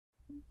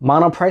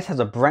MonoPrice has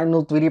a brand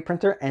new 3D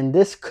printer, and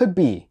this could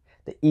be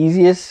the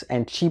easiest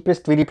and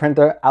cheapest 3D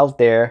printer out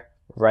there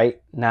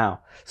right now.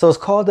 So it's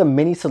called the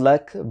Mini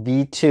Select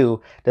V2.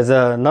 There's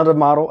another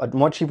model, a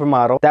more cheaper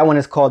model. That one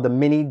is called the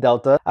Mini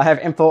Delta. I have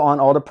info on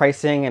all the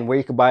pricing and where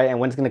you can buy it and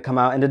when it's going to come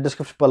out in the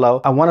description below.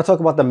 I want to talk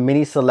about the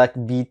Mini Select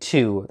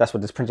V2. That's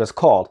what this printer is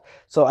called.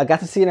 So I got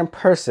to see it in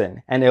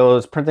person, and it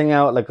was printing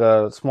out like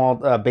a small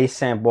base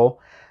sample.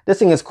 This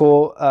thing is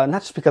cool,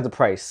 not just because of the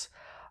price.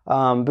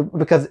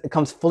 Because it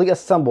comes fully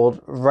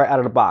assembled right out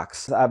of the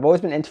box. I've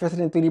always been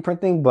interested in 3D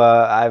printing,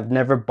 but I've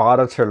never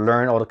bothered to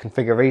learn all the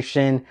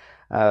configuration,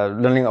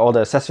 learning all the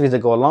accessories that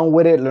go along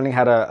with it, learning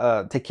how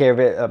to take care of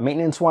it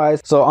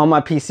maintenance-wise. So on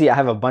my PC, I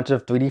have a bunch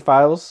of 3D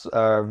files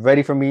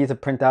ready for me to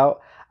print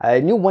out. I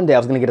knew one day I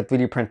was going to get a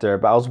 3D printer,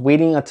 but I was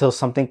waiting until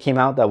something came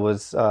out that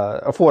was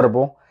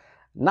affordable.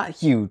 Not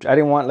huge. I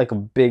didn't want like a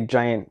big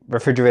giant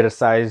refrigerator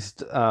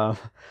sized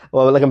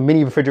well, like a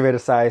mini refrigerator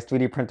sized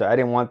 3D printer. I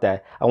didn't want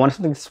that. I wanted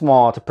something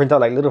small to print out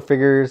like little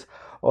figures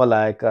or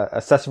like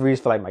accessories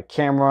for like my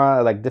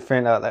camera, like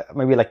different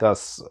maybe like a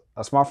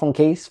smartphone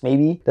case.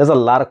 Maybe there's a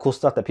lot of cool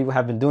stuff that people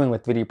have been doing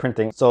with 3D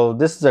printing, so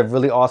this is a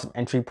really awesome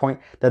entry point.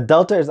 The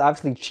Delta is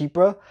obviously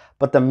cheaper,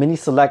 but the Mini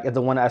Select is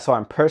the one that I saw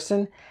in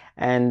person,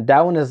 and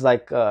that one is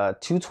like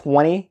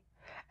 $220.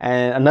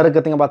 And another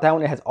good thing about that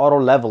one, it has auto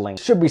leveling.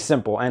 Should be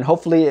simple, and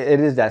hopefully it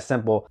is that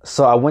simple.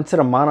 So I went to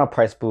the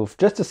MonoPrice booth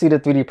just to see the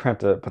 3D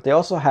printer, but they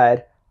also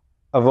had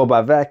a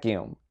robot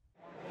vacuum.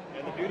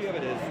 And the beauty of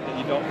it is that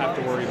you don't have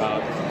to worry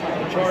about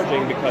the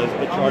charging because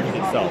it charges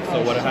itself.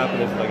 So what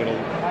happens is like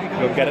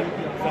you'll get it,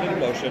 set it in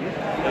motion,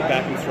 it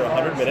vacuums for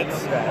 100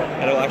 minutes,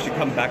 and it'll actually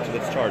come back to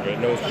its charger. It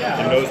knows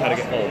how to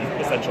get home,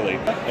 essentially.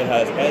 It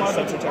has edge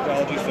sensor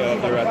technology, so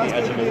if you're at the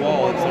edge of the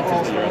wall, it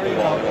senses that you're at the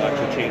wall. It will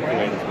actually change the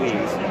way it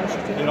cleans.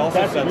 It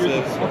also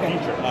senses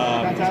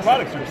these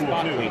products are cool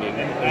spot too. cleaning.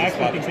 And if the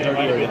spot is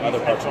dirty or other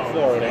parts of the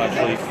floor, it'll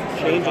actually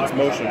change its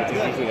motion, which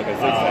is usually like a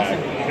zigzag,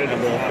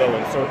 and will go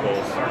in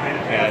circles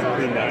and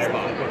clean that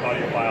spot.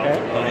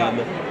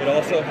 It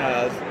also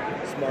has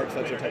smart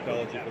sensor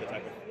technology for the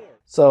type of floor.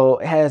 So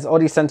it has all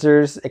these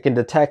sensors. It can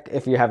detect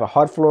if you have a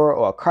hard floor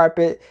or a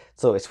carpet.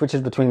 So it switches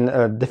between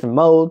different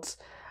modes.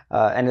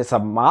 And it's a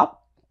mop.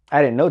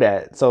 I didn't know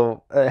that.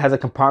 So it has a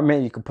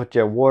compartment. You can put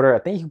your water. I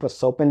think you can put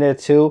soap in there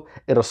too.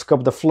 It'll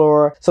scrub the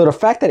floor. So the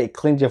fact that it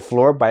cleans your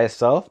floor by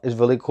itself is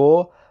really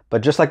cool.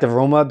 But just like the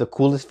Roomba, the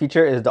coolest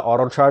feature is the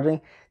auto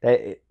charging.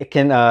 That it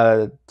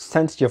can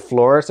sense your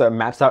floor, so it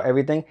maps out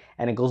everything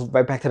and it goes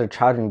right back to the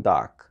charging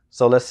dock.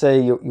 So let's say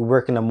you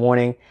work in the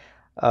morning.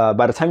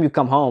 By the time you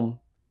come home,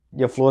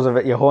 your floors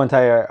of your whole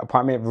entire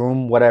apartment,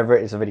 room, whatever,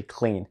 is already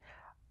clean.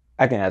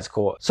 I think that's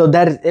cool. So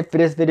that is it for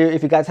this video.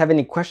 If you guys have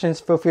any questions,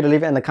 feel free to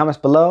leave it in the comments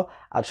below.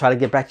 I'll try to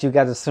get back to you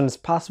guys as soon as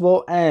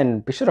possible.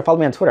 And be sure to follow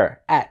me on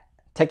Twitter at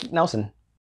TechGeekNelson.